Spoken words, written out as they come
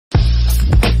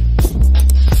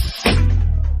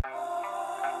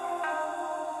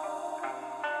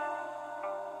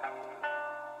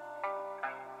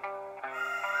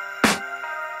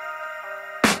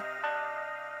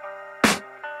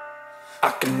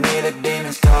can hear the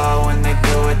demons call when they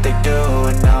do what they do.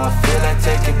 And now I feel like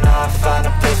taking off, find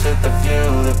a place with a view.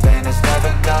 The pain is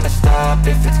never gonna stop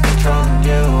if it's controlling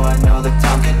you. I know that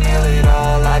time can heal it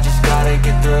all, I just gotta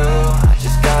get through. I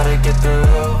just gotta get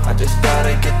through, I just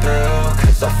gotta get through.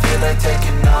 Cause I feel like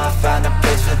taking off, find a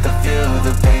place with a view.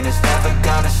 The pain is never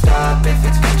gonna stop if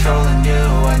it's controlling you.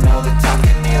 I know that time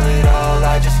can heal it all,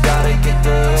 I just gotta get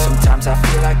through. Sometimes I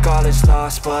feel like all is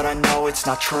lost, but I know it's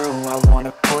not true. I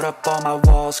wanna put up all my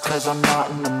walls cause I'm not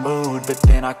in the mood, but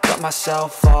then I cut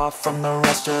myself off from the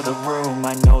rest of the room.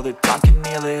 I know that time can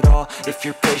heal it all if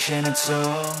you're patient, and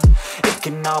soon it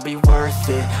can all be worth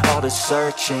it, all the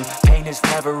searching. Pain is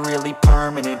never really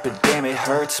permanent, but damn it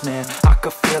hurts, man. I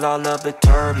could feel all of the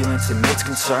turbulence and it's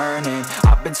concerning.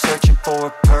 I've been searching for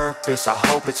a purpose, I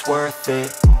hope it's worth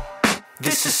it.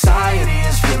 This society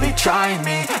is really trying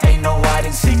me. Ain't no hide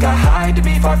and seek, I hide to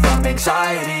be far from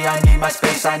anxiety. I need my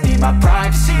space, I need my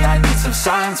privacy. I need some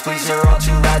silence, please, you're all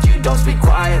too loud. You don't speak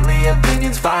quietly,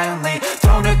 opinions violently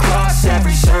thrown across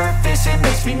every surface. It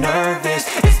makes me nervous,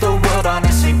 is the world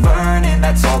honestly burning?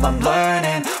 That's all I'm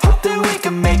learning. Hope that we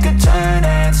can make a turn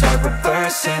and start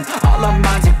reversing all our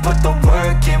minds and put the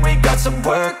work in. We got some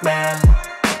work, man.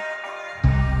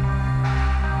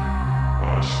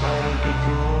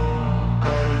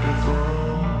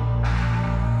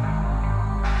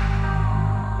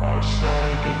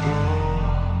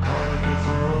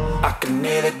 I can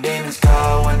hear the demons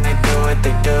call when they do what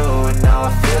they do. And now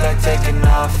I feel like taking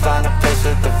off, find a place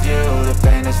with a view. The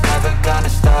pain is never gonna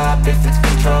stop if it's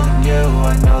controlling you.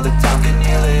 I know that time can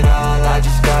heal it all, I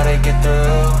just gotta get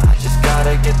through. I just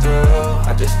gotta get through,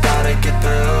 I just gotta get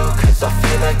through. Cause I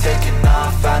feel like taking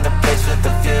off, find a place with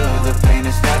a view. The pain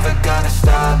is never gonna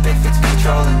stop if it's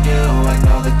controlling you. I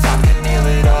know that time can heal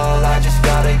it all, I just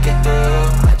gotta get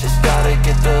through. I just gotta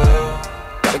get through.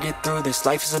 Gotta get through this,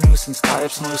 life is a nuisance, tie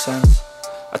up some loose ends.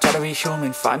 I try to be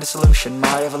human, find a solution,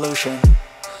 my evolution.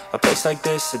 A place like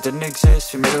this, it didn't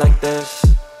exist, we made it like this.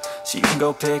 So you can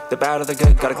go pick the bad or the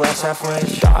good, got a glass half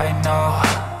wish. I know,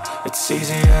 it's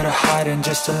easier to hide than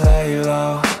just to lay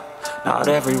low. Not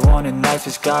everyone in life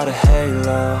has got a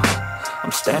halo.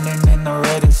 I'm standing in the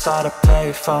red inside a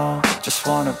payphone, just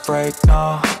wanna break,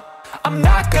 no. I'm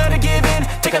not gonna give in,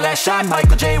 take a last shot,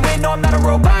 Michael J. Win. No, I'm not a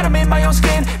robot, I'm in my own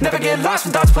skin. Never get lost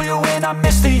when thoughts pull you in. I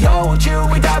miss the old you,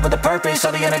 we died with a purpose.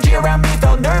 All the energy around me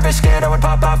felt nervous, scared I would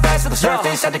pop out fast to the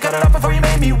surface. Had to cut it off before you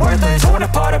made me worthless. Torn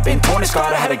apart, I've been torn and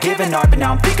scarred. I had a given art, but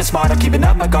now I'm thinking smart. I'm keeping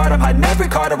up my guard, I'm hiding every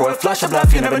card. A royal flush of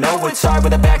bluff, you never know what's hard.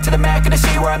 With a back to the mat, gonna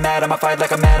see where I'm at. I'ma fight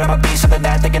like I'm mad, I'ma be something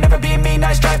that they can never be me.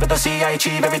 Nice try, but they'll see I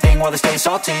achieve everything while they stay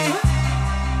salty.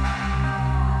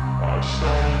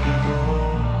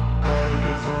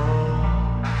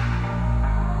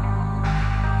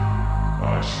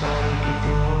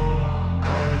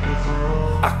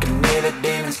 I can hear the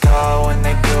demons call when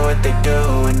they do what they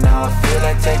do. And now I feel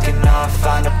like taking off,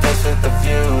 find a place with a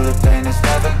view. The pain is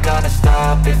never gonna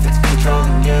stop if it's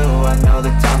controlling you. I know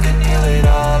that time can heal it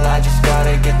all, I just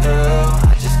gotta get through.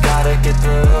 I just gotta get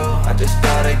through, I just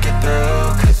gotta get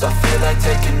through. Cause I feel like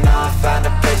taking off, find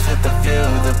a place with a view.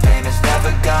 The pain is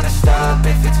never gonna stop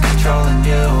if it's controlling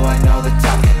you. I know that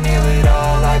time can heal it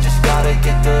all, I just gotta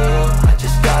get through.